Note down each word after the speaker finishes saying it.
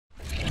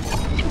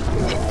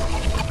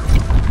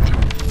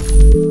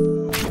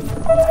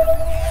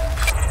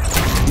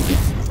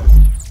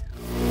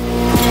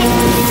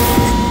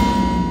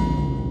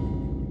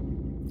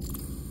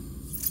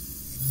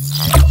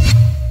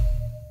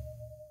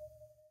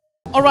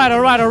All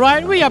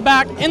right. We are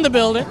back in the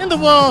building, in the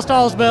world's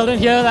tallest building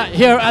here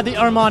at the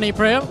Armani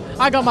Prive.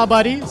 I got my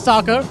buddy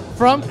Saqr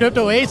from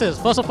Crypto Oasis.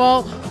 First of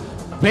all,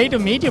 great to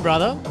meet you,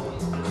 brother.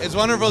 It's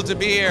wonderful to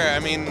be here. I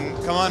mean,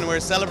 come on, we're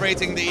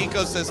celebrating the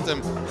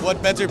ecosystem.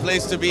 What better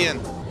place to be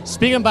in?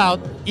 Speaking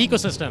about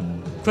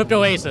ecosystem, Crypto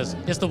Oasis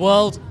is the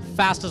world's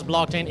fastest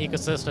blockchain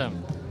ecosystem.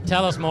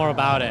 Tell us more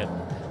about it.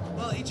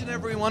 Well, each and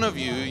every one of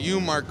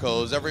you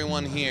Marcos,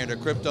 everyone here, the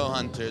crypto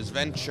hunters,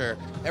 venture,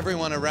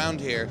 everyone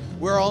around here,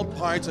 we're all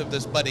part of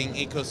this budding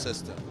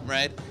ecosystem,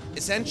 right?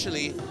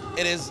 Essentially,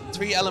 it is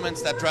three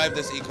elements that drive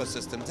this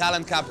ecosystem: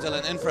 talent, capital,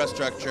 and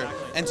infrastructure.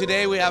 And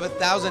today we have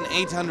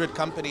 1,800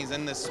 companies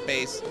in this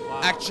space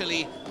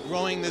actually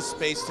growing this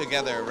space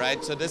together,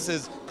 right? So this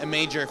is a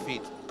major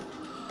feat.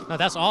 Now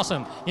that's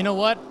awesome. You know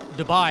what?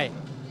 Dubai,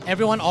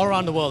 everyone all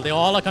around the world, they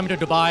all are coming to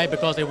Dubai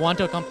because they want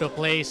to come to a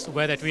place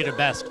where they're treated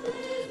best.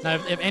 Now,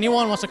 if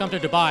anyone wants to come to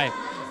Dubai,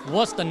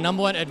 what's the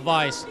 #1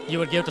 advice you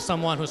would give to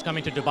someone who's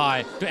coming to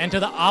Dubai to enter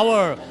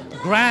our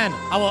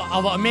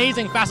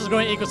amazing, fastest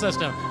growing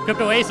ecosystem,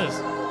 Crypto Oasis?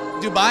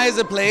 Dubai is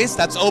a place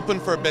that's open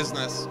for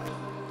business.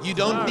 You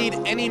don't need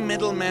any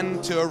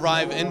middlemen to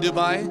arrive in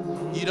Dubai.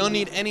 You don't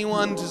need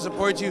anyone to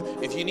support you.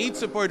 If you need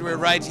support, we're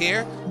right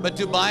here. But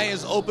Dubai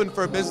is open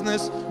for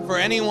business for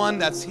anyone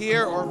that's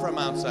here or from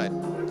outside.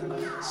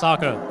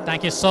 Saqr,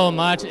 thank you so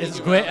much. It's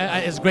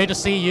great to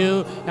see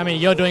you. I mean,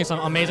 you're doing some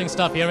amazing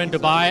stuff here in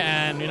Dubai,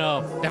 and you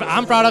know,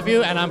 I'm proud of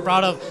you, and I'm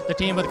proud of the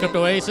team with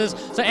Crypto Oasis.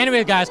 So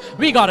anyway, guys,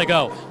 we gotta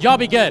go. Y'all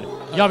be good.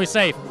 Y'all be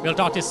safe. We'll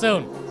talk to you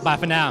soon. Bye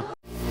for now.